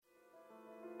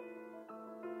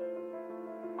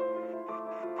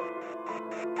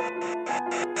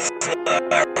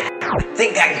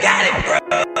Think I got it, bro.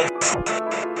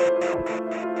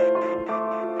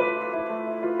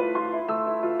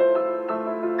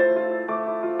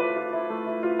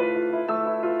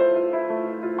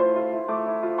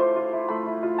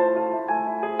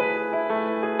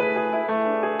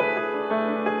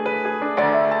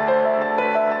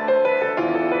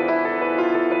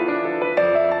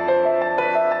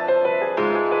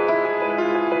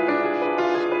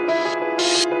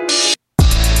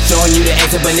 Showing you the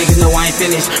answer, but niggas know I ain't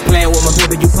finished. Playing with my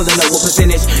paper, you pulling up what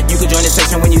percentage. You can join the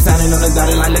section when you signing on the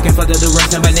dotted line, looking for the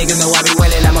direction. But niggas know I be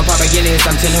winning, I'm a Papa Guinness.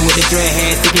 I'm chilling with the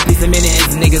dreadheads, sticky piece of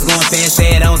minutes. Niggas going fast,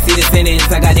 sad, I don't see the sentence.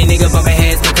 I got these niggas bumping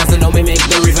heads, concussing no mimic,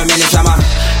 no reefer minutes. I'm a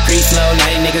Freestlye, now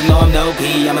these niggas know I'm no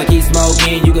key. I'ma keep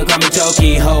smoking, you can call me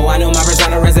Chokey. Ho, I know my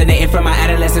persona resonating from my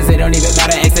adolescence. It don't even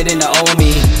matter, accident to owe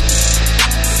me.